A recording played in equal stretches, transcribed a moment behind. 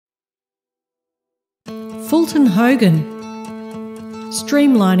Fulton Hogan.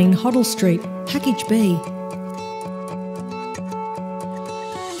 Streamlining Hoddle Street, Package B.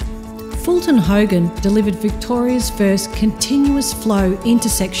 Fulton Hogan delivered Victoria's first continuous flow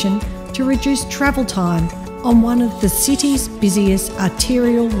intersection to reduce travel time on one of the city's busiest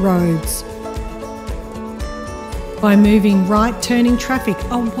arterial roads. By moving right-turning traffic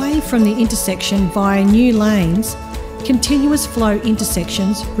away from the intersection via new lanes, continuous flow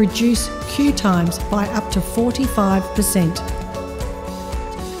intersections reduce queue times by up to 45%.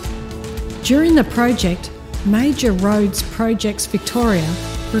 During the project, Major Roads Projects Victoria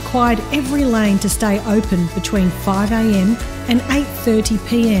required every lane to stay open between 5 a.m. and 8:30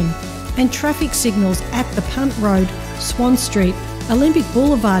 p.m. and traffic signals at the Punt Road, Swan Street, Olympic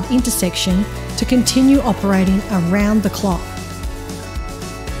Boulevard intersection to continue operating around the clock.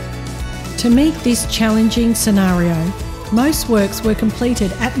 To meet this challenging scenario, most works were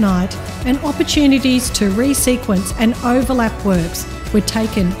completed at night and opportunities to resequence and overlap works were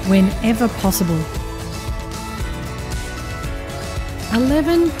taken whenever possible.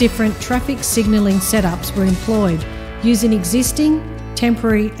 11 different traffic signalling setups were employed using existing,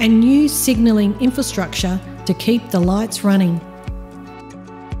 temporary and new signalling infrastructure to keep the lights running.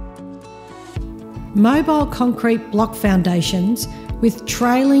 Mobile concrete block foundations with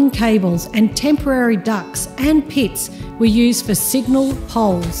trailing cables and temporary ducts and pits were used for signal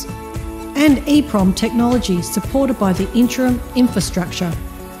poles, and EPROM technology supported by the interim infrastructure.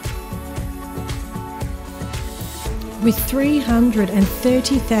 With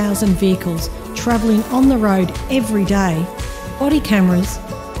 330,000 vehicles travelling on the road every day, body cameras,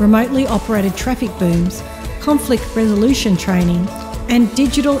 remotely operated traffic booms, conflict resolution training and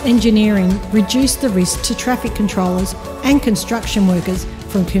digital engineering reduced the risk to traffic controllers and construction workers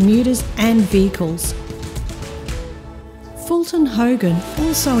from commuters and vehicles. Fulton Hogan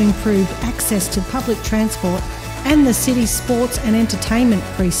also improved access to public transport and the city's sports and entertainment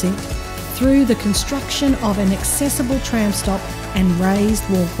precinct through the construction of an accessible tram stop and raised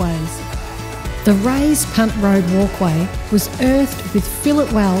walkways. The raised Punt Road walkway was earthed with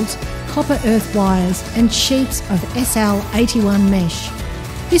fillet welds, copper earth wires and sheets of SL81 mesh.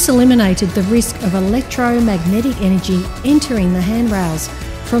 This eliminated the risk of electromagnetic energy entering the handrails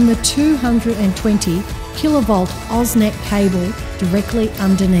from the 220 kilovolt AusNet cable directly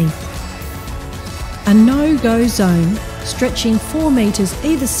underneath. A no-go zone stretching 4 metres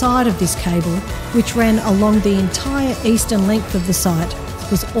either side of this cable, which ran along the entire eastern length of the site,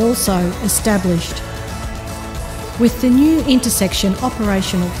 was also established. With the new intersection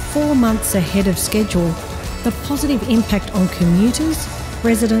operational 4 months ahead of schedule, the positive impact on commuters,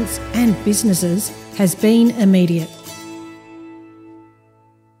 residents and businesses has been immediate.